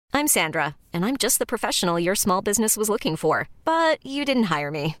I'm Sandra, and I'm just the professional your small business was looking for. But you didn't hire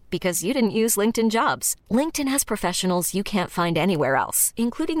me because you didn't use LinkedIn Jobs. LinkedIn has professionals you can't find anywhere else,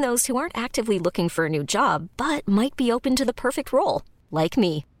 including those who aren't actively looking for a new job, but might be open to the perfect role, like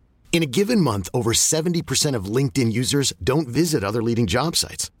me. In a given month, over 70% of LinkedIn users don't visit other leading job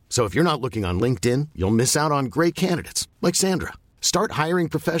sites. So if you're not looking on LinkedIn, you'll miss out on great candidates like Sandra. Start hiring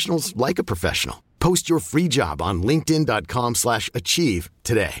professionals like a professional. Post your free job on linkedin.com/achieve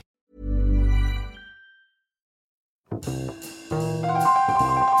today.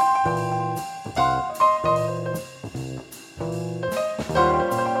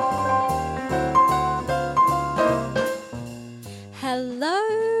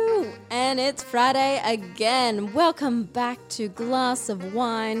 Hello, and it's Friday again. Welcome back to Glass of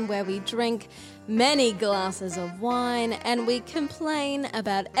Wine, where we drink many glasses of wine and we complain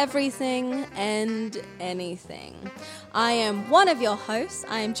about everything and anything. I am one of your hosts.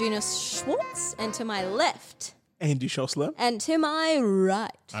 I am Gina Schwartz, and to my left, Andy Schossler. and to my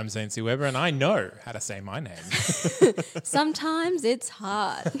right, I'm Zane C. Weber, and I know how to say my name. sometimes it's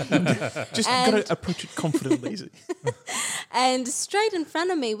hard. Just got to approach it confidently. And straight in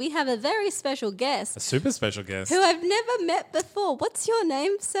front of me, we have a very special guest A super special guest. who I've never met before. What's your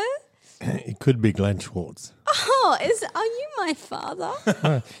name, sir? It could be Glenn Schwartz. Oh, are you my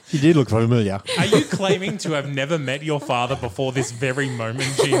father? He did look familiar. Are you claiming to have never met your father before this very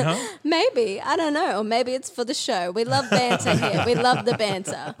moment, Gina? Maybe. I don't know. Or maybe it's for the show. We love banter here. We love the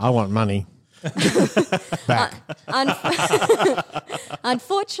banter. I want money. Back.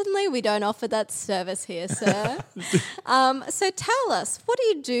 Unfortunately, we don't offer that service here, sir. So tell us, what do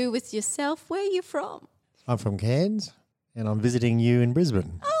you do with yourself? Where are you from? I'm from Cairns and I'm visiting you in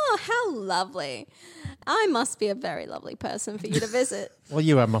Brisbane. Oh, how lovely. I must be a very lovely person for you to visit. Well,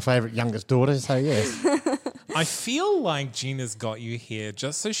 you are my favourite youngest daughter, so yes. I feel like Gina's got you here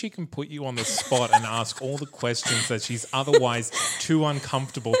just so she can put you on the spot and ask all the questions that she's otherwise too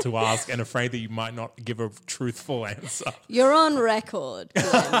uncomfortable to ask and afraid that you might not give a truthful answer. You're on record,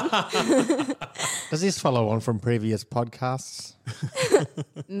 Glenn. Does this follow on from previous podcasts?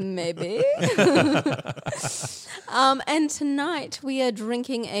 Maybe. And tonight we are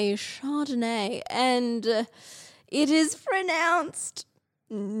drinking a Chardonnay, and it is pronounced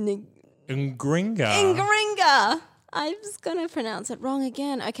Ngringa. I was going to pronounce it wrong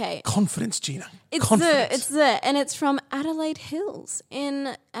again. Okay. Confidence, Gina. It's Confidence. there, and it's from Adelaide Hills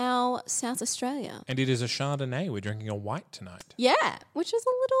in our South Australia. And it is a Chardonnay. We're drinking a white tonight. Yeah, which is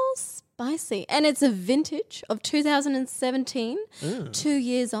a little spicy. And it's a vintage of 2017, 2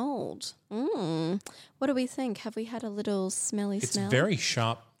 years old. What do we think? Have we had a little smelly It's smell? very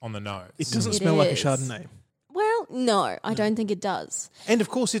sharp on the nose. It doesn't It smell like a is. Chardonnay. Well, no, I don't think it does. And of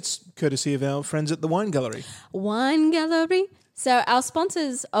course, it's courtesy of our friends at the Wine Gallery. Wine Gallery. So our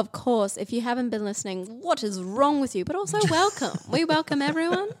sponsors, of course, if you haven't been listening, what is wrong with you? But also welcome. We welcome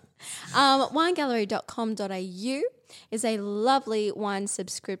everyone. Winegallery.com.au is a lovely wine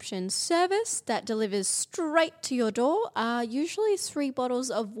subscription service that delivers straight to your door, usually 3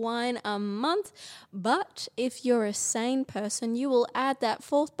 bottles of wine a month. But if you're a sane person, you will add that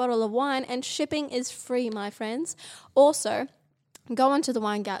 4th bottle of wine and shipping is free, my friends. Also, go onto the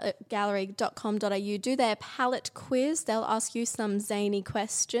winegallery.com.au, do their palate quiz. They'll ask you some zany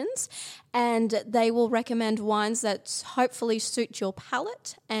questions and they will recommend wines that hopefully suit your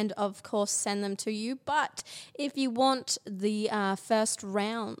palate and, of course, send them to you. But if you want the first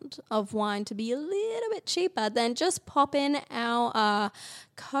round of wine to be a little bit cheaper, then just pop in our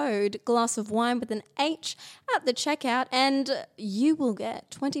code Glass of Wine with an H at the checkout and you will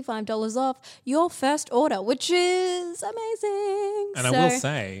get $25 off your first order, which is amazing. And I will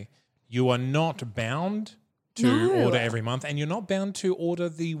say, you are not bound to order every month, and you're not bound to order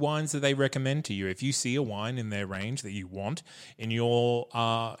the wines that they recommend to you. If you see a wine in their range that you want in your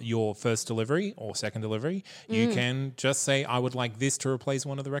first delivery or second delivery, you can just say, I would like this to replace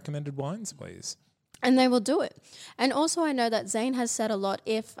one of the recommended wines, please. And they will do it. And also I know that Zane has said a lot,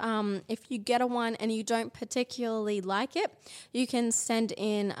 if you get a wine and you don't particularly like it, you can send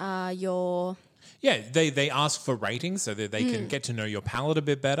in your... Yeah, they ask for ratings so that they can get to know your palate a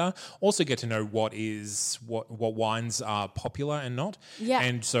bit better. Also get to know what wines are popular and not. Yeah.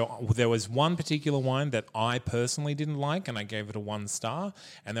 And so there was one particular wine that I personally didn't like, and I gave it a 1 star.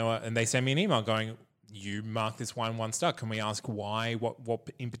 And they sent me an email going, "You marked this wine 1 star. Can we ask why? What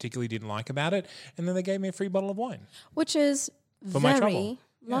in particular you didn't like about it?" And then they gave me a free bottle of wine. Which is For my very trouble.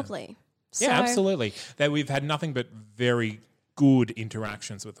 lovely. Yeah, So- absolutely. That we've had nothing but very good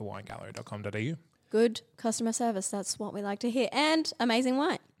interactions with the winegallery.com.au. Good customer service. That's what we like to hear. And amazing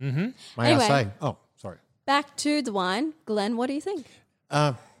wine. May Anyway. I say? Oh, sorry. Back to the wine. Glenn, what do you think?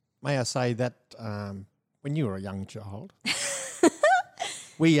 may I say that when you were a young child,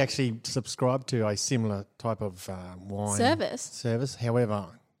 we actually subscribed to a similar type of wine service. However,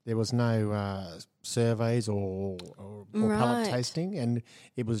 there was no surveys or palate tasting, and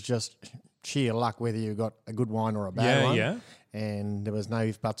it was just sheer luck whether you got a good wine or a bad one. Yeah. And there was no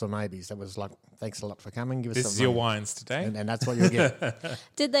if, buts or maybes. It was like, thanks a lot for coming. Give us this some is your money. wines today. And that's what you'll get.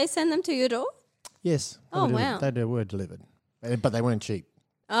 Did they send them to your door? Yes. Oh, wow. They were delivered. But they weren't cheap.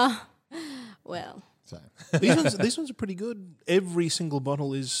 Oh, well. So These ones are pretty good. Every single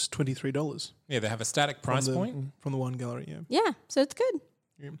bottle is $23. Yeah, they have a static price point. From the wine gallery, yeah. Yeah, so it's good.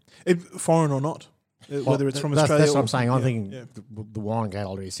 Yeah. Foreign or not, whether it's from Australia. That's what I'm saying. Yeah, I'm thinking yeah. the wine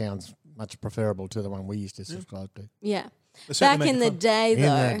gallery sounds much preferable to the one we used to subscribe to. Yeah. They certainly Back make in it the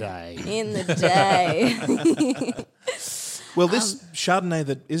fun. day, though. In the day. Well, this Chardonnay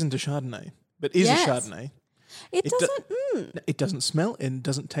that isn't a Chardonnay, but is Yes. a Chardonnay, It doesn't. it doesn't smell and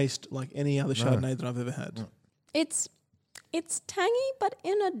doesn't taste like any other Chardonnay that I've ever had. It's tangy, but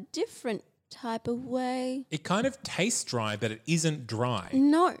in a different type of way. It kind of tastes dry, but it isn't dry.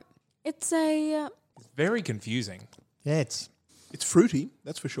 No, it's a. It's very confusing. Yeah, it's It's fruity,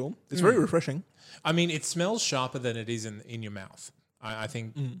 that's for sure. It's very refreshing. I mean, it smells sharper than it is in your mouth. I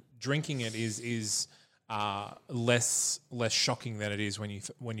think drinking it is less shocking than it is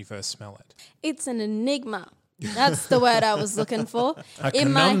when you first smell it. It's an enigma. That's the word I was looking for. A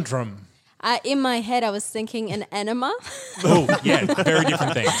conundrum. In my head, I was thinking an enema. Oh, yeah, very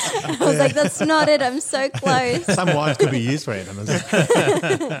different things. I was like, that's not it. I'm so close. some wines could be used for enemas.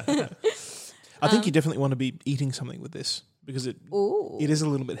 I think you definitely want to be eating something with this because it is a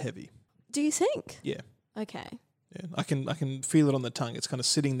little bit heavy. Do you think? Yeah. Okay. Yeah, I can feel it on the tongue. It's kind of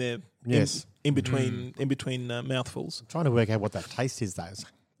sitting there Yes. in between mouthfuls. Trying to work out what that taste is, though.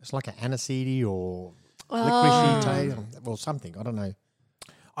 It's like an aniseedy or licoricey taste or something. I don't know.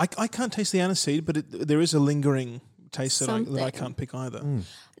 I can't taste the aniseed, but there is a lingering taste that I Something. can't pick either.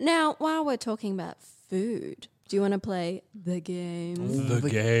 Now, while we're talking about food, do you want to play the game? The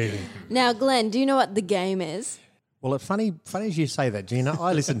game. Now, Glenn, do you know what the game is? Well, it's funny as you say that, Gina.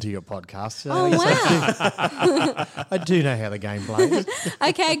 I listen to your podcast. So Oh, wow. I do know how the game plays.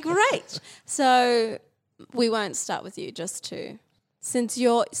 Okay, great. So we won't start with you, just to since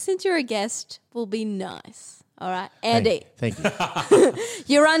you're a guest, we'll be nice. All right, Andy, Thank you.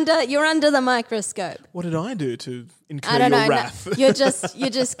 you're under the microscope. What did I do to incur I don't your know. wrath? No, you're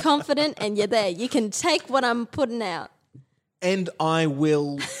just confident, and you're there. You can take what I'm putting out. And I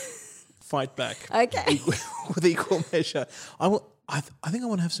will fight back. Okay. With equal measure. I will. I think I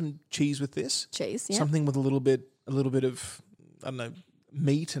want to have some cheese with this. Cheese, yeah. Something with a little bit of I don't know,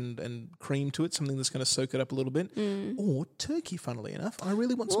 meat and cream to it. Something that's going to soak it up a little bit. Or turkey. Funnily enough, I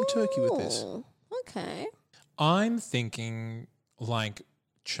really want some turkey with this. Ooh, okay. I'm thinking like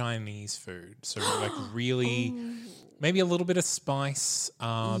Chinese food. So like really maybe a little bit of spice,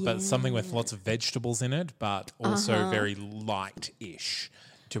 but something with lots of vegetables in it, but also very light-ish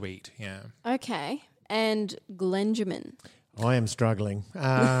to eat. Yeah. Okay. And Glenjamin. I am struggling.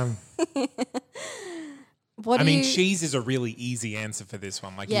 What I do mean, you... cheese is a really easy answer for this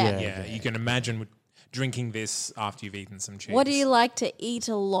one. Like, Yeah. yeah, you can imagine drinking this after you've eaten some cheese. What do you like to eat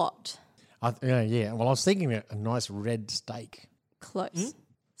a lot? Yeah. Well, I was thinking a nice red steak. Close.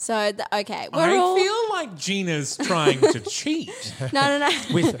 So, okay. We're I all... feel like Gina's trying to cheat. No.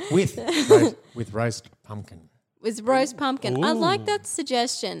 with roast pumpkin. With roast pumpkin. I like Ooh. that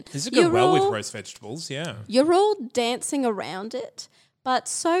suggestion. This would go well with roast vegetables, yeah. You're all dancing around it, but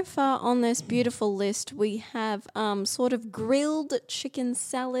so far on this beautiful list, we have sort of grilled chicken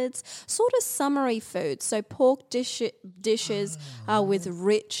salads, sort of summery food. So pork dishes with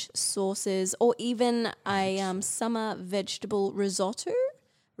rich sauces, or even a summer vegetable risotto,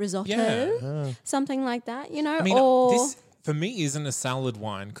 Yeah. something like that, you know. I mean, or this for me isn't a salad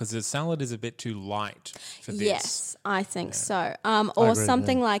wine because the salad is a bit too light for this. yes, I think so. Or agree,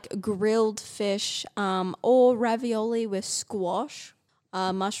 something like grilled fish, or ravioli with squash,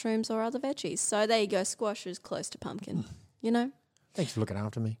 mushrooms, or other veggies. So there you go. Squash is close to pumpkin. You know. Thanks for looking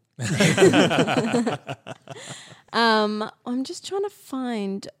after me. I'm just trying to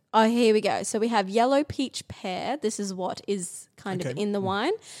find. Oh, here we go. So we have yellow peach pear. This is what is kind of in the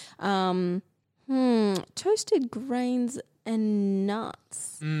wine. Toasted grains and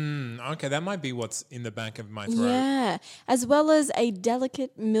nuts. Okay, that might be what's in the back of my throat. Yeah, as well as a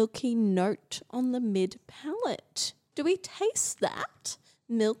delicate milky note on the mid palate. Do we taste that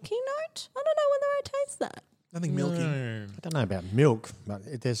milky note? I don't know whether I taste that. Nothing milky. No. I don't know about milk,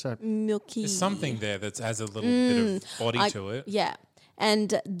 but there's a Milky. There's something there that has a little bit of body to it. Yeah,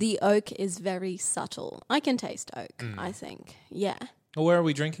 and the oak is very subtle. I can taste oak. I think. Yeah. Well, where are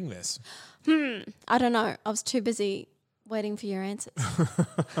we drinking this? I don't know. I was too busy waiting for your answers.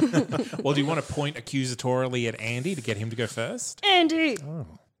 Well, do you want to point accusatorily at Andy to get him to go first? Andy! Oh,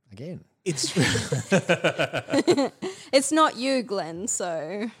 again. It's It's not you, Glenn,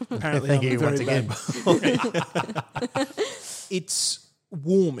 so... apparently Thank I'm you very once again. bad. It's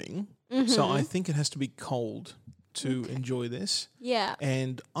warming, so I think it has to be cold to enjoy this. Yeah.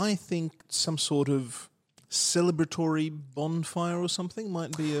 And I think some sort of celebratory bonfire or something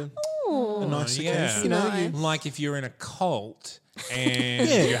might be a nice yeah. occasion. You know, Nice. Like if you're in a cult and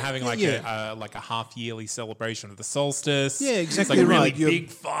Yeah, you're having like yeah. a half yearly celebration of the solstice. Yeah, exactly It's like a really right. You're big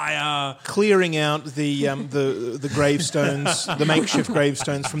fire. clearing out the gravestones, the makeshift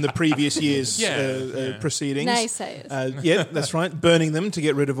gravestones from the previous year's proceedings. Naysayers. Yeah, that's right. Burning them to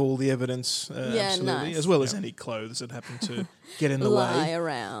get rid of all the evidence, absolutely, nice. as well as any clothes that happen to get in the Lie way.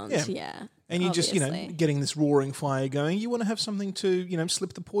 around. Yeah. Yeah. And you just, obviously. getting this roaring fire going. You want to have something to,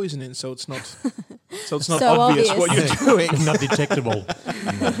 slip the poison in, so it's not, so obvious. what you're doing. Not detectable.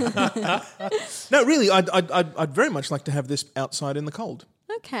 No, really, I'd very much like to have this outside in the cold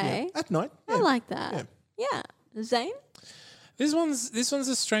Okay. at night. I Yeah. like that. Yeah. Zane? This one's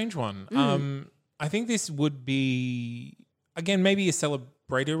a strange one. I think this would be again maybe a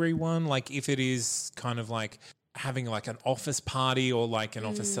celebratory one, like if it is kind of like having like an office party or like an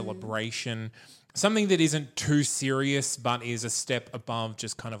office celebration, something that isn't too serious but is a step above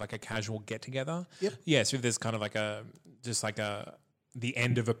just kind of like a casual get together. Yep. Yeah, so if there's kind of like the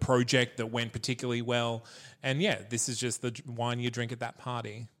end of a project that went particularly well, and yeah, this is just the wine you drink at that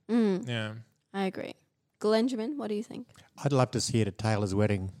party. Yeah. I agree. Glenjamin, what do you think? I'd love to see it at Taylor's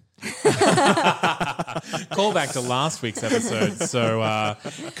wedding. Call back to last week's episode. So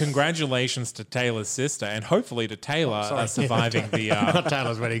congratulations to Taylor's sister and hopefully to Taylor surviving the... Not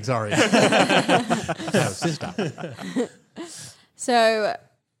Taylor's wedding, sorry. Taylor's sister. So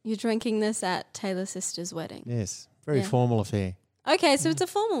you're drinking this at Taylor's sister's wedding. Yes, very formal affair. Okay, so it's a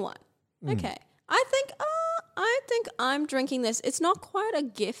formal one. Okay. I think I'm drinking this. It's not quite a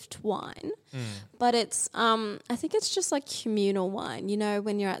gift wine, but it's I think it's just like communal wine. You know,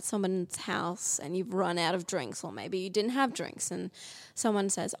 when you're at someone's house and you've run out of drinks, or maybe you didn't have drinks, and someone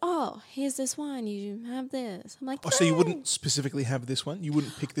says, "Oh, here's this wine. You have this." I'm like, Oh, so you wouldn't specifically have this one? You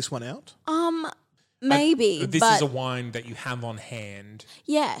wouldn't pick this one out? maybe, This but is a wine that you have on hand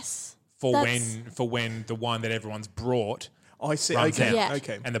yes, for That's- when the wine that everyone's brought I see. runs Okay. out. Yeah.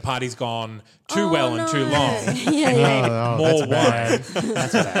 Okay. And the party's gone too well and too no. long. yeah. More wine.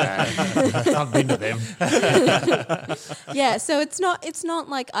 That's bad. I've been to them. Yeah, so it's not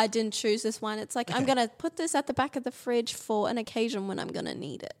like I didn't choose this one. It's like I'm going to put this at the back of the fridge for an occasion when I'm going to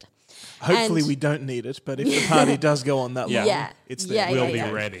need it. Hopefully And- we don't need it, but if the party does go on that long, Yeah. it's there. Yeah, We'll yeah, be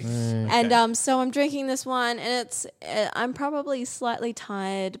yeah. ready. And so I'm drinking this one, and it's I'm probably slightly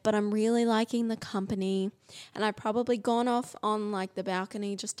tired, but I'm really liking the company. And I've probably gone off on like the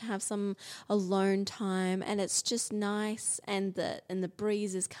balcony just to have some alone time, and it's just nice, and the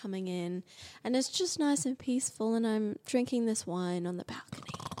breeze is coming in, and it's just nice and peaceful. And I'm drinking this wine on the balcony.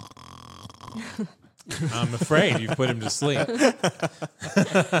 I'm afraid you've put him to sleep.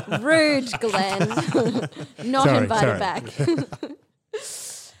 Rude, Glenn. Not Sorry, invited sorry. back.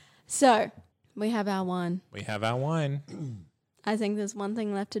 So we have our wine. We have our wine. I think there's one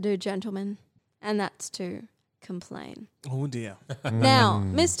thing left to do, gentlemen, and that's to complain. Oh dear. Now,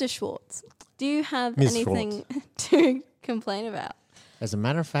 Mr. Schwartz, do you have Ms. anything to complain about? As a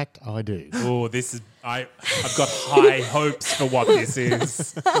matter of fact, I do. Oh, this is I've got high hopes for what this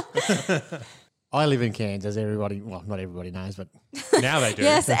is. I live in Cairns, as everybody, well, not everybody knows, but Now they do.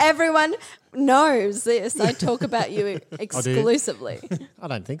 Yes, everyone knows this. I talk about you exclusively. I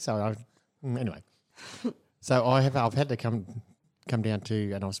don't think so. Anyway, so I've had to come down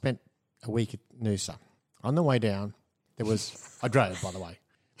to, and I've spent a week at Noosa. On the way down, I drove, by the way,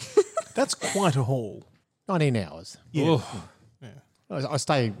 That's quite a haul. 19 hours. Ooh. I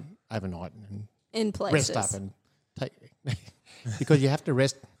stay overnight and In places. rest up and take because you have to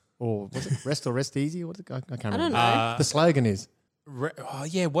rest, or was it rest or rest easy? What is it? I can't remember. don't know. The slogan is Oh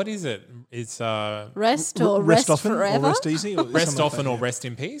yeah, what is it? It's Rest or rest often forever? or rest easy? Or rest something like often that, or yeah. rest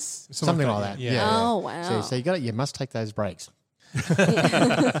in peace. something like that. yeah. Yeah. Oh, wow. So you must take those breaks.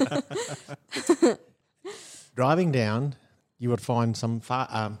 Driving down, you would find some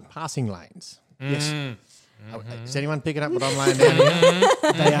passing lanes. Yes. Is anyone picking up what I'm laying down here?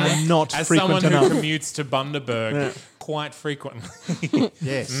 They are not As frequent someone enough. who commutes to Bundaberg quite frequently.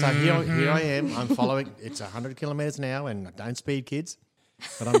 Yes. So here I am. I'm following. It's 100 kilometres an hour, and don't speed, kids.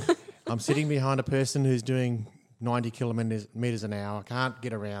 But I'm sitting behind a person who's doing 90 kilometres an hour. I can't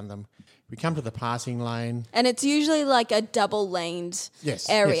get around them. we come to the passing lane. And it's usually like a double-laned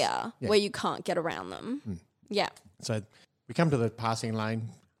area yes. where you can't get around them. Yeah. So we come to the passing lane,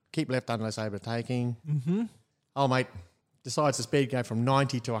 keep left unless overtaking. Mm-hmm. Old mate decides the speed go from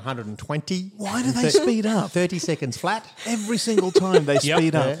 90 to 120. Why do they speed up? 30 seconds flat. Every single time they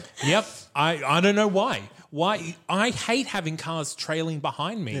speed up. Yep. I don't know why. Why? I hate having cars trailing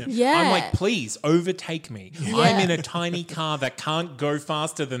behind me. Yeah. I'm like, please overtake me. I'm in a tiny car that can't go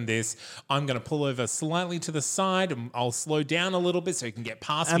faster than this. I'm going to pull over slightly to the side and I'll slow down a little bit so you can get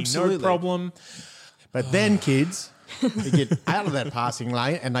past me, no problem. But then, kids, they get out of that passing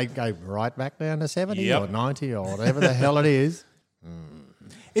lane and they go right back down to 70 or 90 or whatever the hell it is.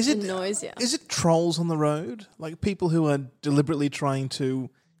 Is it annoys you. Is it trolls on the road? Like people who are deliberately trying to,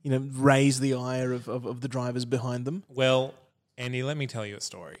 raise the ire of the drivers behind them? Well, Andy, let me tell you a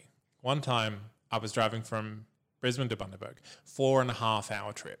story. One time I was driving from Brisbane to Bundaberg, 4.5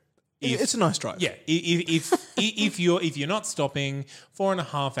 hour trip. It's a nice drive. Yeah, if you're not stopping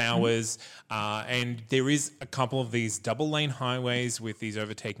 4.5 hours, and there is a couple of these double lane highways with these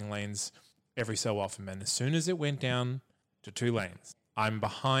overtaking lanes every so often, and as soon as it went down to 2 lanes, I'm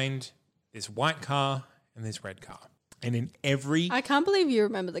behind this white car and this red car, and in every I can't believe you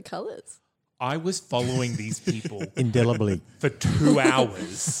remember the colours. I was following these people Indelibly. for 2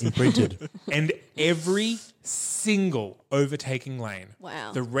 hours. Imprinted. And every single overtaking lane,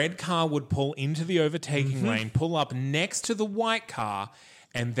 Wow. the red car would pull into the overtaking lane, pull up next to the white car,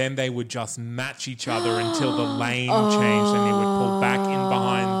 and then they would just match each other until the lane changed and they would pull back in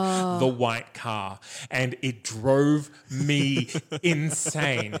behind the white car. And it drove me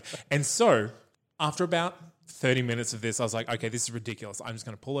insane. And so after about 30 minutes of this, I was like, okay, this is ridiculous. I'm just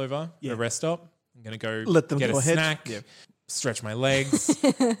going to pull over at a rest stop. I'm going to go Let them get go a ahead. snack, stretch my legs.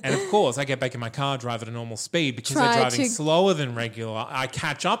 And of course, I get back in my car, drive at a normal speed because Try they're driving to- slower than regular. I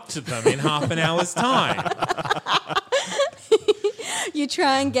catch up to them in half an hour's time. You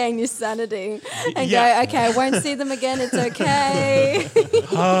try and gain your sanity and Yeah. go, okay, I won't see them again. It's okay.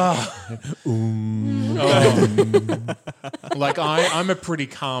 Like I'm a pretty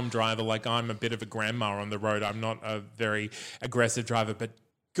calm driver. Like I'm a bit of a grandma on the road. I'm not a very aggressive driver, but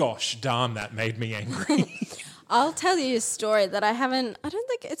gosh darn, that made me angry. I'll tell you a story that I don't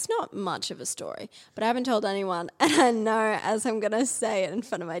think it's not much of a story, but I haven't told anyone. And I know as I'm going to say it in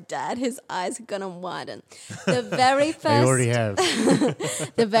front of my dad, his eyes are going to widen. The very first, They already have.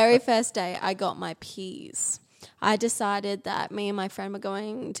 the very first day I got my P's, I decided that me and my friend were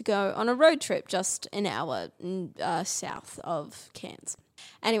going to go on a road trip just an hour south of Cairns.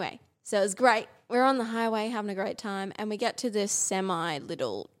 Anyway, so it was great. We're on the highway having a great time, and we get to this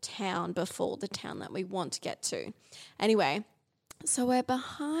semi-little town before the town that we want to get to. Anyway, so we're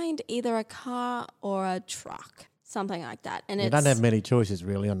behind either a car or a truck, something like that. And You it's don't have many choices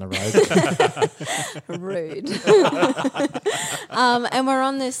really on the road. rude. And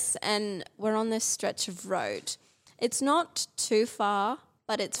we're on this stretch of road. It's not too far,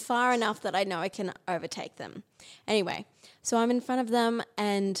 but it's far enough that I know I can overtake them. Anyway, so I'm in front of them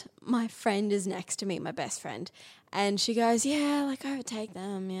and my friend is next to me, my best friend. And she goes, yeah, like overtake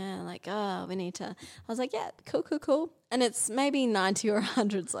them. Yeah, like, oh, we need to. I was like, yeah, cool. And it's maybe 90 or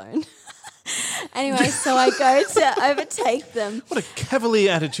 100 zone. Anyway, so I go to overtake them. What a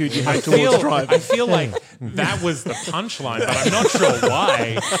cavalier attitude you have towards driving. I feel like that was the punchline, but I'm not sure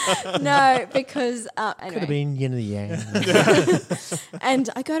why. No, because anyway. Could have been yin and yang. And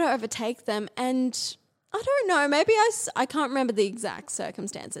I go to overtake them and I don't know, maybe I can't remember the exact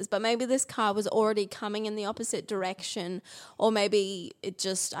circumstances, but maybe this car was already coming in the opposite direction or maybe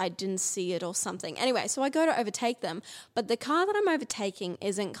I didn't see it or something. Anyway, so I go to overtake them, but the car that I'm overtaking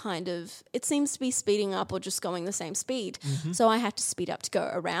isn't it seems to be speeding up or just going the same speed. Mm-hmm. So I have to speed up to go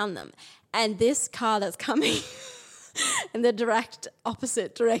around them. And this car that's coming in the direct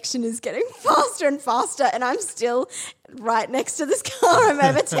opposite direction is getting faster and faster, and I'm still right next to this car I'm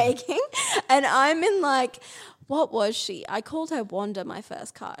overtaking. And I'm in what was she? I called her Wanda, my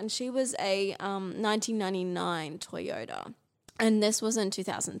first car, and she was a 1999 Toyota. And this was in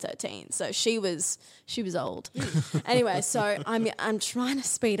 2013, so she was old. Anyway, so I'm trying to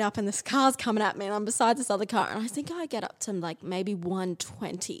speed up, and this car's coming at me, and I'm beside this other car, and I think I get up to maybe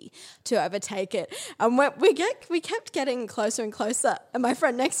 120 to overtake it, and we kept getting closer and closer, and my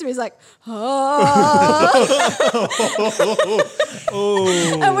friend next to me is like, oh,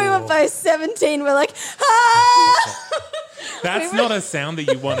 and we were both 17. We're like, ah. That's not a sound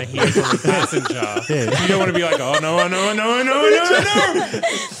that you want to hear from a passenger. You don't want to be like, oh, no.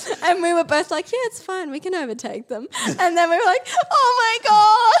 And we were both like, yeah, it's fine. We can overtake them. And then we were like, oh, my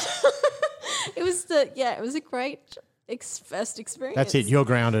God. It was first experience. That's it. You're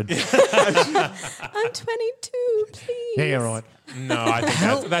grounded. I'm 22, please. Yeah, right. No, I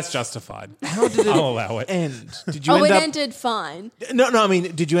think that's justified. How did it I'll allow it. end? Did you Oh, end it up? ended fine. No, I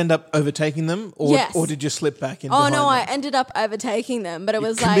mean, did you end up overtaking them, or Yes. or did you slip back in? Oh, behind no, I them? ended up overtaking them, but it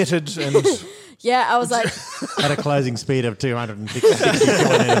was Committed and yeah, I was like, At a closing speed of 260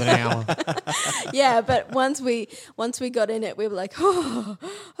 kilometres an hour. yeah, but once we got in it, we were like, oh,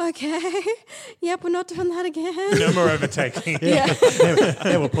 okay. Yep, we're not doing that again. No more overtaking. Yeah.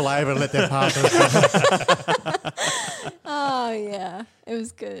 They will pull over and let them pass us. Oh, yeah. It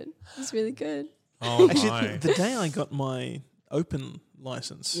was good. It was really good. Oh, actually, my. the day I got my open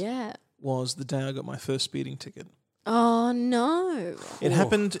license Yeah. was the day I got my first speeding ticket. Oh, no. It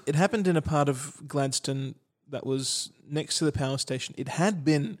happened. It happened in a part of Gladstone that was next to the power station. It had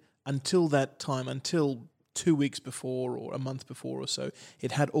been until that time, until 2 weeks before or a month before or so.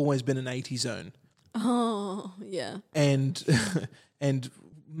 It had always been an 80 zone, Oh, yeah. and and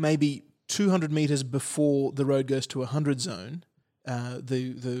maybe 200 meters before the road goes to 100 zone,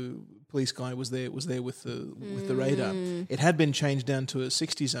 the police guy was there with the radar. It had been changed down to a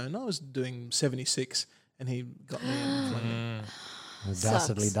 60 zone. I was doing 76. And he got me in front.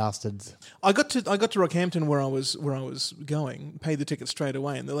 Dastardly Sucks. dastards. I got to Rockhampton where I was going, paid the ticket straight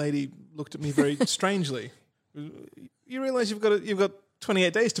away, and the lady looked at me very strangely. You realise you've got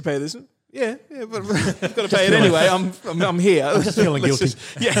 28 days to pay this? Yeah, but I've got to pay it anyway. I'm here. I'm just feeling guilty.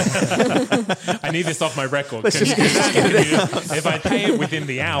 I need this off my record. If I pay it within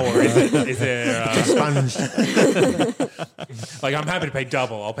the hour, is there Sponge. like I'm happy to pay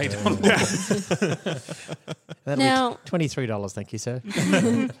double. I'll pay double. That'll Now- be $23, thank you, sir.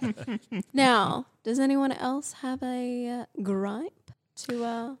 Now, does anyone else have a gripe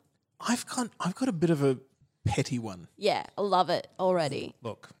to... I've got a bit of a petty one. Yeah, I love it already.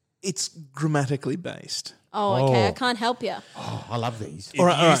 Look, It's grammatically based. Oh, okay. I Oh. can't help you. Oh, I love these. if All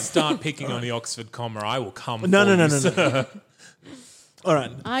right, you all right. start picking on the Oxford comma, I will come. No, for no, no, you, no, sir. no. All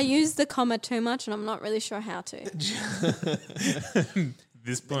right. I use the comma too much, and I'm not really sure how to.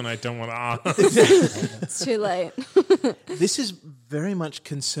 This point I don't want to ask. It's too late. This is very much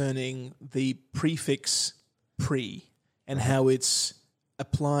concerning the prefix pre and how it's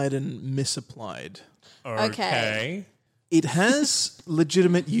applied and misapplied. Okay. It has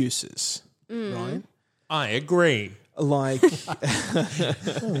legitimate uses, right? I agree. Like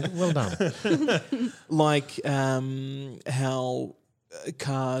Well done. how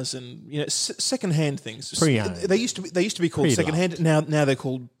cars and second-hand things. Pre-owned. They used to be called Pre-loved. second-hand. Now they're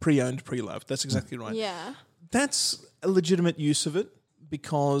called pre-owned, pre-loved. That's exactly right. Yeah. That's a legitimate use of it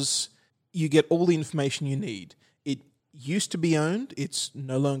because you get all the information you need. It used to be owned. It's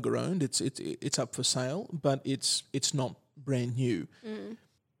no longer owned. It's up for sale, but it's not brand new.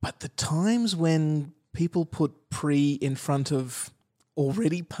 But the times when people put pre in front of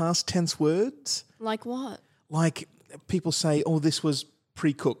already past tense words, Like what? like people say, "Oh, this was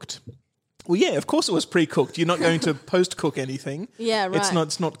pre-cooked." Well, yeah, of course it was pre-cooked. You're not going to post-cook anything. Yeah, right.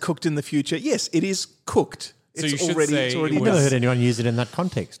 It's not cooked in the future. Yes, it is cooked. So It's you should already say it's it already I've was- never done. heard anyone use it in that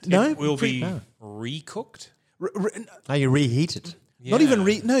context. No, It will be No. recooked. Oh, you reheat it. Not even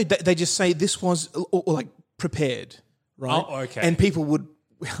no. They just say this was or like prepared, right? Oh, okay. And people would.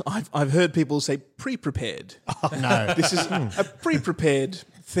 I've heard people say pre-prepared. Oh, no. This is a pre-prepared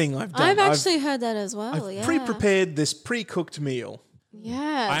thing I've done. I've actually heard that as well. I've yeah. pre-prepared this pre-cooked meal. Yeah.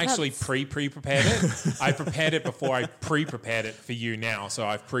 I actually that's- pre-prepared it. I prepared it before I pre-prepared it for you now, so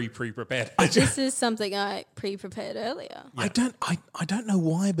I've pre-prepared it. This is something I pre-prepared earlier. I don't know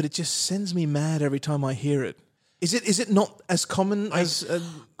why, but it just sends me mad every time I hear it. Is it not as common as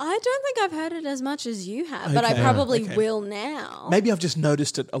I don't think I've heard it as much as you have, but I Okay. probably Okay. will now. maybe I've just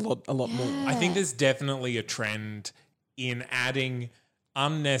noticed it a lot more. I think there's definitely a trend in adding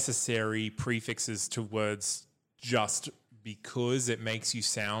unnecessary prefixes to words just because it makes you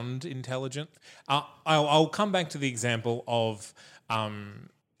sound intelligent. I'll come back to the example of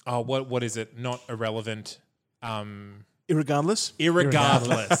what is it? Not irrelevant. Irregardless.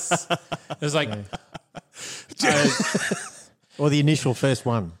 Irregardless. There's like Or the initial first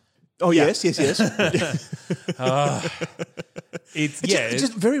one. Oh yes. it's It's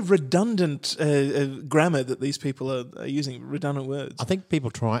just very redundant grammar that these people are using, redundant words. I think people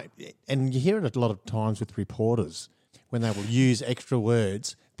try, and you hear it a lot of times with reporters when they will use extra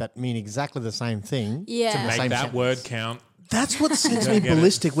words that mean exactly the same thing. Yeah. to the make same that sentence. word count. That's what sends me Get it.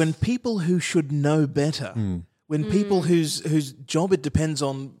 ballistic when people who should know better, when people whose job it depends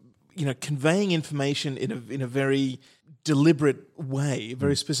on, conveying information in a very deliberate way, a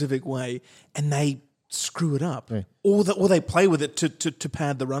very specific way, and they screw it up, Yeah. or they play with it to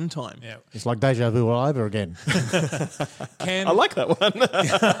pad the runtime. Yeah. It's like deja vu all over again. Can, I like that one.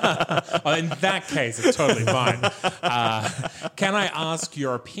 Well, in that case, it's totally fine. Can I ask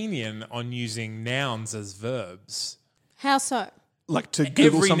your opinion on using nouns as verbs? How so? Like to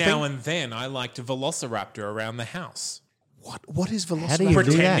Google Every something. now and then, I like to velociraptor around the house, What is velociraptor? How do you do that?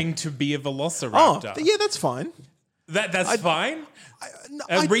 pretending to be a Oh, velociraptor. yeah, that's fine. That's fine.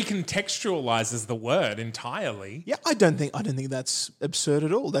 I- It recontextualizes the word entirely. Yeah, I don't think that's absurd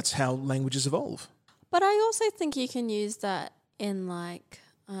at all. That's how languages evolve. But I also think you can use that in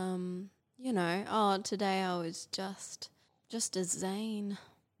today I was just a Zane.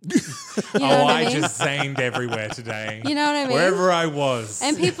 You know what I mean? just zaned everywhere today. You know what I mean? Wherever I was.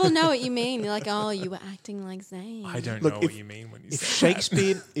 And people know what you mean. You're like, oh, you were acting like Zane. I don't Look, know if- what you mean when you If say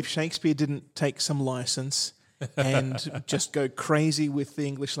Shakespeare didn't take some license and just go crazy with the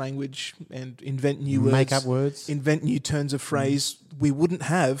English language and invent new words, Make up words. invent new turns of phrase, we wouldn't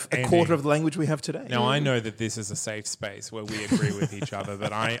have a Andy. quarter of the language we have today. Now, I know that this is a safe space where we agree with each other,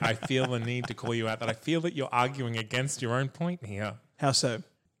 but I feel the need to call you out that I feel that you're arguing against your own point here. How so?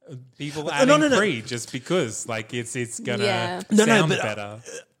 People no, adding no. pre just because, like, it's gonna Yeah. No, sound but, better.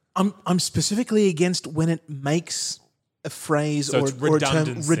 I'm specifically against when it makes a phrase So or, it's or a term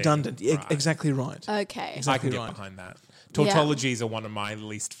redundancy. redundant. Yeah, Right. exactly right. Okay. I can exactly get right. behind that. Tautologies are one of my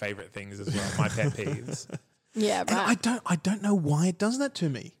least favorite things as well. My pet peeves. Yeah, And right. I don't know why it does that to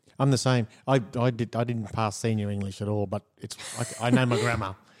me. I'm the same. I didn't pass senior English at all, but I know my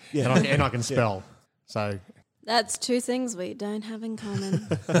grammar and I can spell. So That's two things we don't have in common.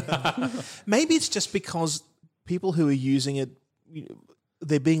 Maybe it's just because people who are using it,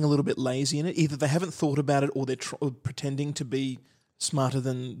 they're being a little bit lazy in it. Either they haven't thought about it, or they're or pretending to be smarter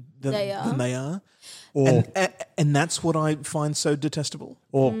than They are. they are. or And that's what I find so detestable.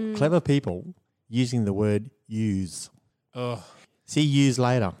 or clever people using the word use. Ugh. See use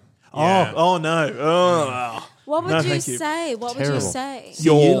later. Yeah. Oh no! Oh. What would No, you thank you. say? What would Terrible. you say? See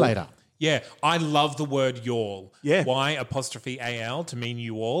you Yawl. later. Yeah, I love the word y'all. Yeah. Y apostrophe AL to mean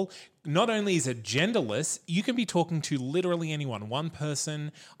you all. Not only is it genderless, you can be talking to literally anyone, one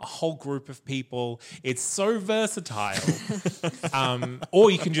person, a whole group of people. It's so versatile. Or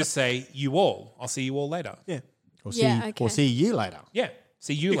you can just say you all. I'll see you all later. Yeah, Or Yeah, see okay. or see you later. Yeah.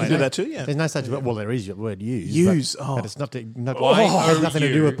 See you you can later. do that too. Yeah, There's no such well. There is your word use. Use, but, oh. but it's not. Not Y-O-U has nothing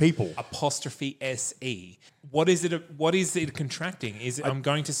to do with people. Apostrophe S-E. What is it contracting? Is it, I'm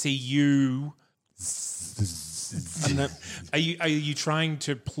going to see you. And that- Are you trying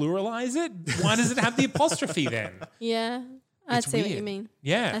to pluralize it? Why does it have the apostrophe then? Yeah, I It's see what you weird. mean.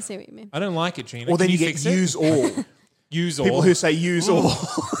 Yeah. I see what you mean. I don't like it, Gina. or then Can you get fix it? use all. Use all. People who say use all.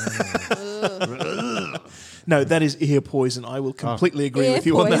 No, that is ear poison. I will completely agree Ear with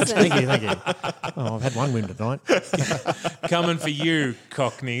you on that. poison. Thank you, thank you. Oh, I've had one win tonight. Coming for you,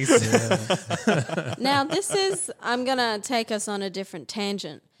 Cockneys. Now, I'm going to take us on a different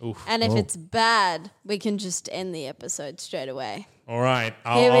tangent. And if it's bad, we can just end the episode straight away. All right.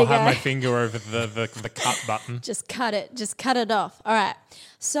 Here we I'll have go. my finger over the cut button. Just cut it off. All right.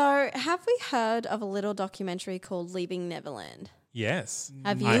 So, have we heard of a little documentary called Leaving Neverland? Yes.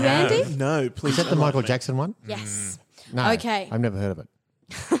 Have you, I have. Andy? No, please. Is that the Michael Jackson one? Yes. No. Okay. I've never heard of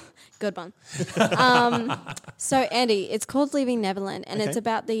it. Good one. So, Andy, it's called Leaving Neverland, and it's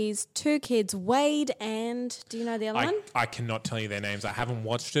about these two kids, Wade and, do you know the other one? I cannot tell you their names. I haven't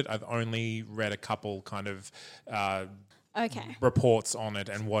watched it. I've only read a couple kind of Okay. reports on it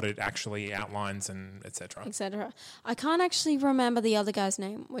and what it actually outlines and etc. Etc. I can't actually remember the other guy's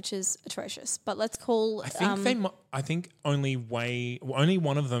name, which is atrocious. But let's call. I think only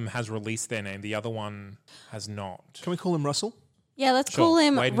one of them has released their name. The other one has not. Can we call him Russell? Yeah, let's Sure. call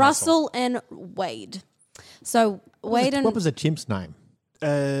him Wade and Russell and Wade. So Wade and What was the chimp's name?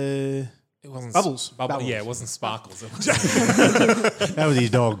 It wasn't Bubbles. Yeah, it wasn't Sparkles. It was That was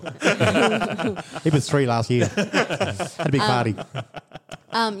his dog. He was 3 last year. Had a big party.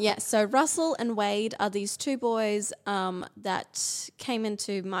 so Russell and Wade are these two boys that came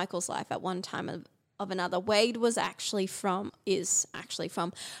into Michael's life at one time of another. Wade is actually from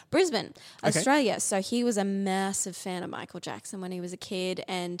Brisbane, Australia. So he was a massive fan of Michael Jackson when he was a kid,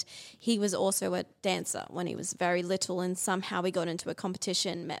 and he was also a dancer when he was very little, and somehow he got into a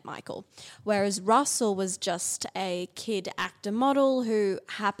competition, met Michael. Whereas Russell was just a kid actor model who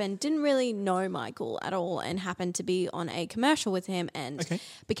didn't really know Michael at all, and happened to be on a commercial with him and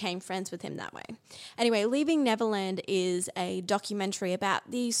became friends with him that way. Anyway, Leaving Neverland is a documentary about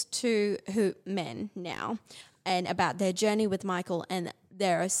these two men now, and about their journey with Michael and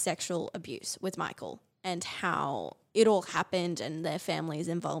their sexual abuse with Michael and how it all happened and their family's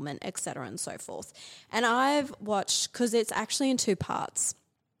involvement, etc. and so forth. And I've watched, because it's actually in 2 parts,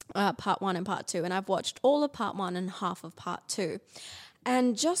 part 1 and part 2, and I've watched all of part 1 and half of part 2.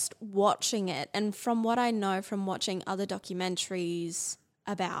 And just watching it, and from what I know from watching other documentaries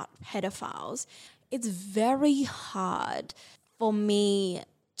about pedophiles, it's very hard for me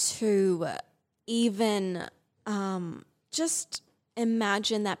to even just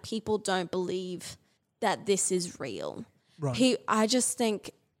imagine that people don't believe that this is real. Right. I just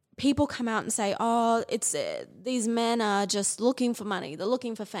think people come out and say, oh, it's these men are just looking for money. They're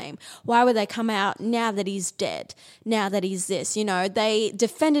looking for fame. Why would they come out now that he's dead, now that he's this? You know, they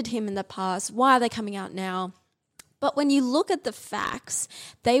defended him in the past. Why are they coming out now? But when you look at the facts,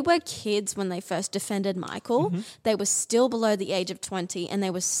 they were kids when they first defended Michael. Mm-hmm. They were still below the age of 20 and they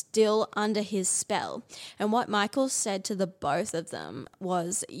were still under his spell. And what Michael said to the both of them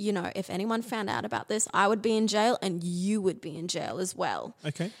was, you know, if anyone found out about this, I would be in jail and you would be in jail as well.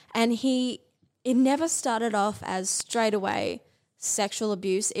 Okay. And it never started off as straight away sexual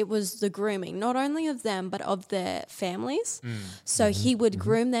abuse. It was the grooming, not only of them, but of their families. So he would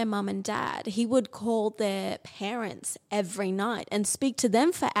groom their mum and dad. He would call their parents every night and speak to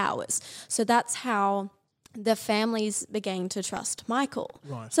them for hours. So that's how the families began to trust Michael.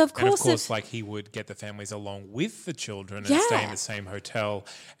 Right. So of course, like he would get the families along with the children and Yeah. stay in the same hotel,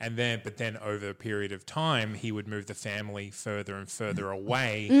 but then over a period of time, he would move the family further and further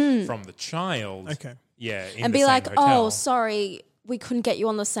away from the child. Okay. Yeah, in and the be same like, hotel. oh, sorry, we couldn't get you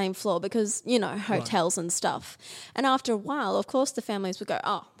on the same floor because, you know, hotels and stuff. And after a while, of course, the families would go,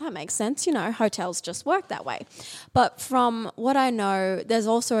 oh, that makes sense. You know, hotels just work that way. But from what I know, there's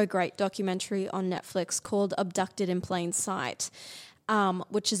also a great documentary on Netflix called Abducted in Plain Sight,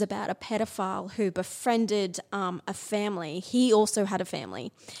 which is about a pedophile who befriended a family. He also had a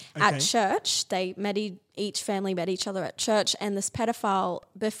family at church. They each family met each other at church, and this pedophile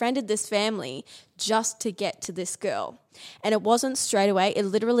befriended this family just to get to this girl. And it wasn't straight away. It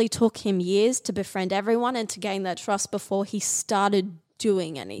literally took him years to befriend everyone and to gain their trust before he started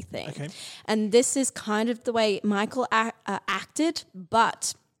doing anything. Okay. And this is kind of the way Michael acted,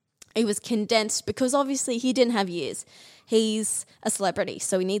 but it was condensed because obviously he didn't have years. He's a celebrity,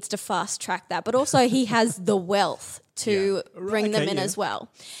 so he needs to fast track that. But also he has the wealth to bring them in as well.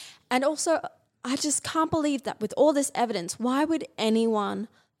 And also, I just can't believe that with all this evidence, why would anyone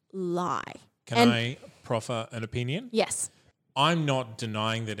lie? Can I proffer an opinion? Yes. I'm not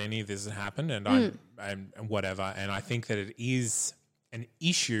denying that any of this has happened and whatever. And I think that it is an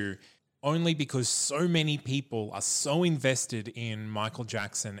issue only because so many people are so invested in Michael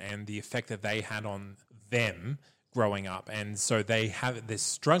Jackson and the effect that they had on them growing up. And so they're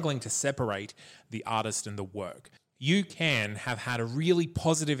struggling to separate the artist and the work. You can have had a really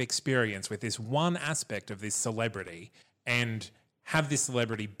positive experience with this one aspect of this celebrity and have this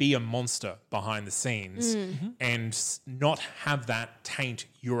celebrity be a monster behind the scenes and not have that taint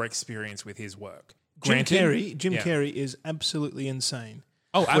your experience with his work. Jim Carrey is absolutely insane.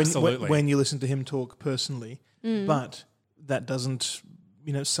 Oh, absolutely. When you listen to him talk personally, but that doesn't,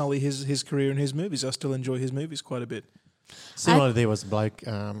 sully his career and his movies. I still enjoy his movies quite a bit. Similarly, there was a bloke.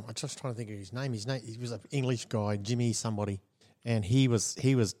 I'm just trying to think of his name. He was an English guy, Jimmy somebody, and he was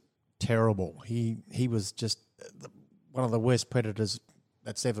terrible. He was just one of the worst predators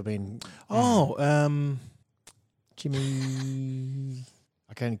that's ever been. Jimmy.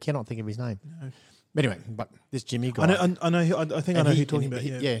 I cannot think of his name. No. But anyway, this Jimmy guy. I know who you're talking about.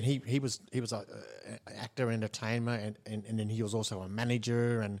 Yeah, he was an actor, entertainer, and then he was also a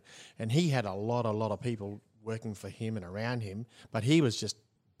manager, and he had a lot of people working for him and around him, but he was just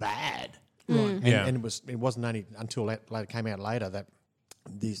bad. Right. And it wasn't only until that came out later that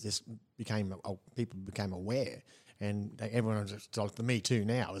people became aware, and everyone was just like the Me Too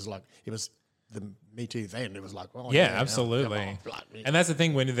now is like it was. The Me Too then, it was like, absolutely. And that's the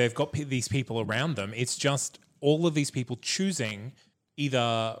thing, when they've got these people around them, it's just all of these people choosing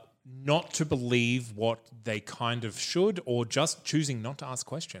either not to believe what they kind of should or just choosing not to ask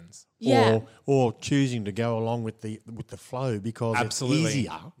questions. Yeah. Or choosing to go along with the flow because it's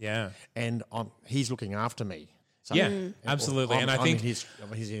easier. Yeah. And he's looking after me. So absolutely. And I think it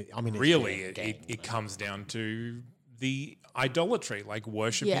comes down to the idolatry, like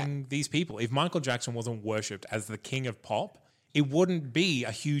worshipping these people. If Michael Jackson wasn't worshipped as the king of pop, it wouldn't be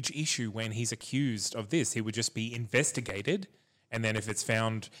a huge issue when he's accused of this. He would just be investigated, and then if it's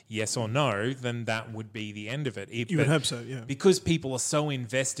found yes or no, then that would be the end of it. You would hope so, yeah. Because people are so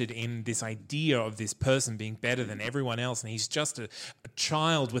invested in this idea of this person being better than everyone else, and he's just a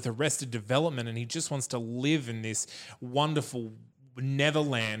child with arrested development, and he just wants to live in this wonderful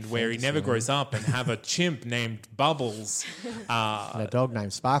Neverland where he never grows up and have a chimp named Bubbles. And a dog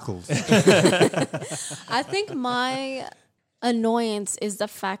named Sparkles. I think my annoyance is the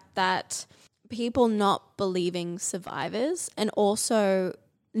fact that people not believing survivors and also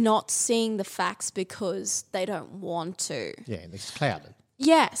not seeing the facts because they don't want to. Yeah, it's clouded.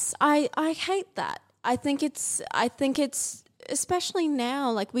 Yes, I hate that. I think it's especially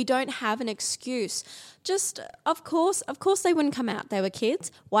now, like, we don't have an excuse. Just of course they wouldn't come out. They were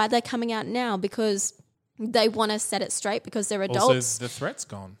kids. Why are they coming out now? Because they want to set it straight because they're adults. Also, the threat's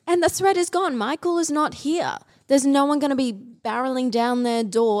gone. And the threat is gone. Michael is not here. There's no one going to be barreling down their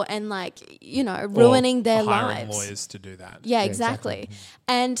door and, like, you know, ruining their hiring lives. lawyers to do that. Yeah, exactly.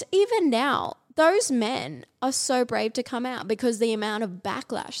 And even now, those men are so brave to come out because the amount of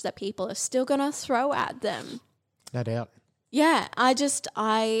backlash that people are still going to throw at them. No doubt. Yeah, I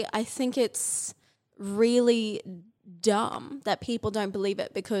think it's really dumb that people don't believe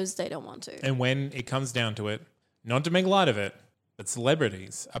it because they don't want to. And when it comes down to it, not to make light of it, but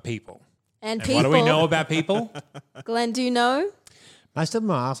celebrities are people. And And people, what do we know about people? Glenn, do you know? Most of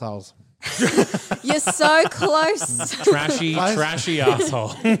them are assholes. You're so close. Trashy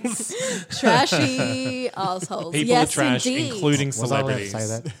assholes. Trashy assholes. People yes, are trash, indeed. including Was I allowed to celebrities. say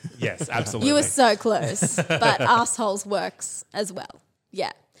that? Yes, absolutely. You were so close, but assholes works as well.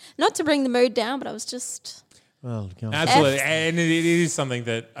 Yeah. Not to bring the mood down, but I was just... Well, God. Absolutely. F- And it is something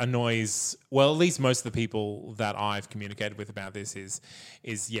that annoys, well, at least most of the people that I've communicated with about this is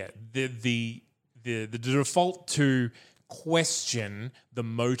the default to question the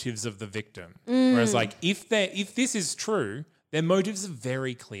motives of the victim. Whereas, like, if this is true, their motives are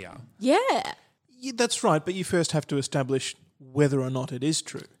very clear. Yeah. Yeah, that's right, but you first have to establish whether or not it is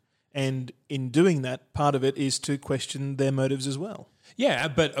true. And in doing that, part of it is to question their motives as well. Yeah,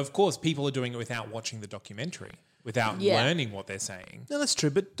 but of course, people are doing it without watching the documentary, without learning what they're saying. No, that's true,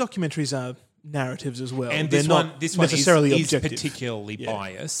 but documentaries are narratives as well. And They're this not one is necessarily objective. particularly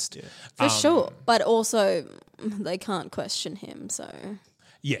biased. Yeah. For sure. But also, they can't question him, so...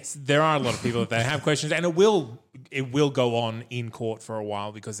 Yes, there are a lot of people that have questions, and it will go on in court for a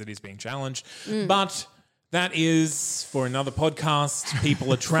while because it is being challenged. But that is for another podcast.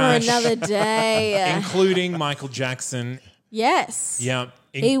 People are trash. For another day. Including Michael Jackson. Yes. Yeah.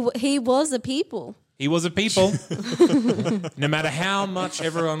 He was a people. He was a people. No matter how much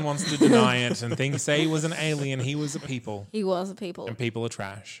everyone wants to deny it and say he was an alien, he was a people. He was a people. And people are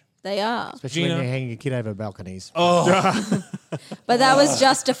trash. They are. Especially Gina. when you're hanging a kid over balconies. Oh, But that was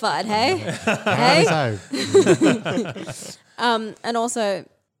justified, hey? Hey? So, And also,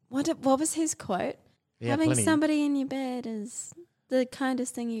 what was his quote? yeah, Having plenty. somebody in your bed is the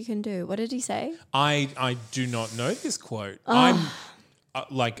kindest thing you can do. What did he say? I do not know this quote. I'm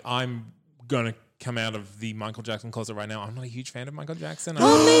going to come out of the Michael Jackson closet right now. I'm not a huge fan of Michael Jackson.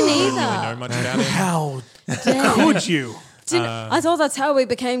 Oh, me I don't neither. really know much about him. How Damn. could you? I thought that's how we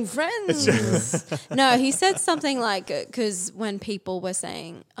became friends. No, he said something like, because when people were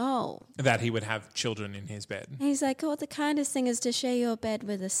saying, oh, That he would have children in his bed. he's like, oh, the kindest thing is to share your bed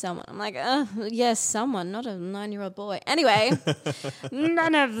with someone. I'm like, yes, someone, not a 9-year-old boy. Anyway,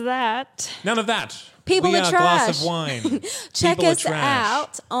 none of that. None of that. People we are a glass trash. of wine. Check People are us trash.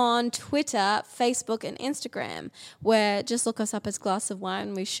 out on Twitter, Facebook, and Instagram, where just look us up as Glass of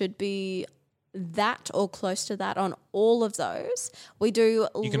Wine. We should be that or close to that on all of those. We do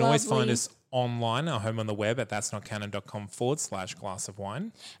You can always find us online, our home on the web at that'snotcanon.com/glass of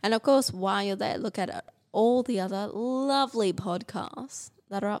wine. And of course, while you're there, look at all the other lovely podcasts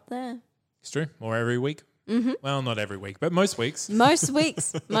that are up there. It's true. Or every week. Mm-hmm. Well, not every week, but most weeks. Most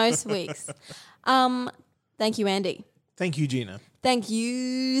weeks. Thank you, Andy. Thank you, Gina. Thank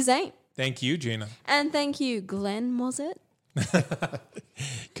you, Zane. Thank you, Gina. And thank you, Glenn, was it?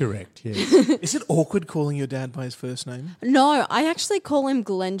 Correct, yes. Is it awkward calling your dad by his first name? No, I actually call him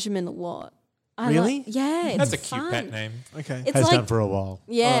Glenjamin a lot. Really? Yeah, it's That's a fun. cute pet name. Okay. It's Has like done for a while.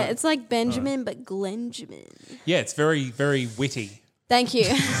 yeah, it's like Benjamin, but Glenjamin. Yeah, it's very, very witty. Thank you.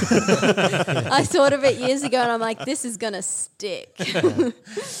 I thought of it years ago, and I'm like, this is gonna stick.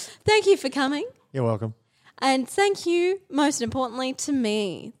 Thank you for coming, You're welcome. and thank you, most importantly, to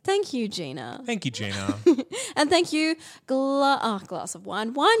me. Thank you, Gina, Thank you, Gina. and thank you, Glass of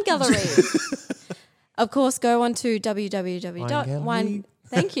Wine Gallery. Of course, go on to www.wine.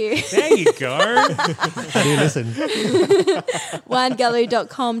 Thank you. There you go. How do you listen?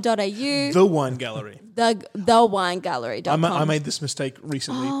 winegallery.com.au. The Wine Gallery. thewinegallery.com. I made this mistake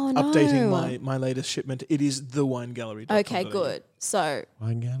recently, updating my latest shipment. It is thewinegallery.com. Okay, good. So,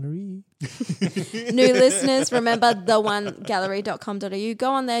 Wine Gallery. new listeners, remember thewinegallery.com.au.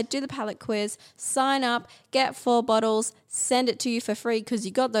 Go on there, do the palate quiz, sign up, get 4 bottles, send it to you for free because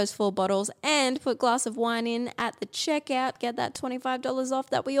you got those 4 bottles, and put glass of wine in at the checkout. Get that $25 off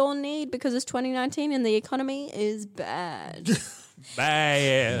that we all need because it's 2019 and the economy is bad.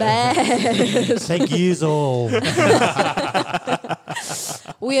 Bad. Thank yous all.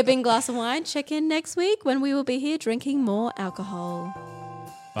 We have been Glass of Wine. Check in next week when we will be here drinking more alcohol.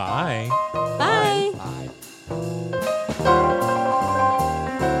 Bye. Bye.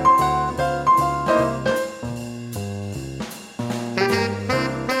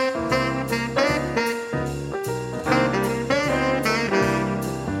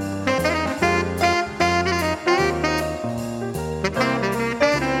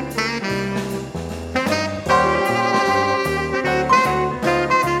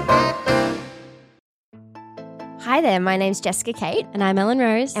 Hi there, my name's Jessica Kate. And I'm Ellen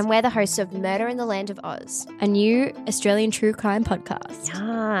Rose. And we're the hosts of Murder in the Land of Oz, a new Australian true crime podcast.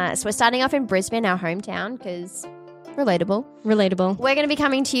 Yes, we're starting off in Brisbane, our hometown, because relatable. Relatable. We're going to be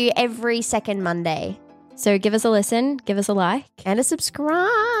coming to you every second Monday. So give us a listen, give us a like. And a subscribe.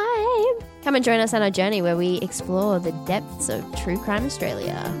 Come and join us on our journey where we explore the depths of True Crime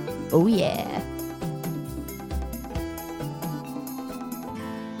Australia. Oh yeah.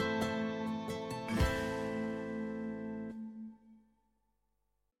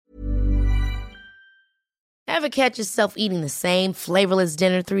 Ever catch yourself eating the same flavorless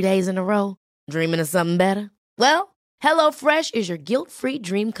dinner 3 days in a row? Dreaming of something better? Well, HelloFresh is your guilt-free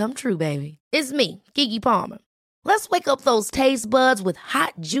dream come true, baby. It's me, Keke Palmer. Let's wake up those taste buds with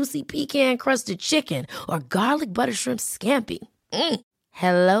hot, juicy pecan-crusted chicken or garlic butter shrimp scampi.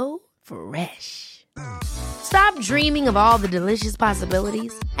 Hello Fresh. Stop dreaming of all the delicious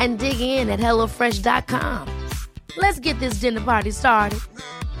possibilities and dig in at HelloFresh.com. Let's get this dinner party started.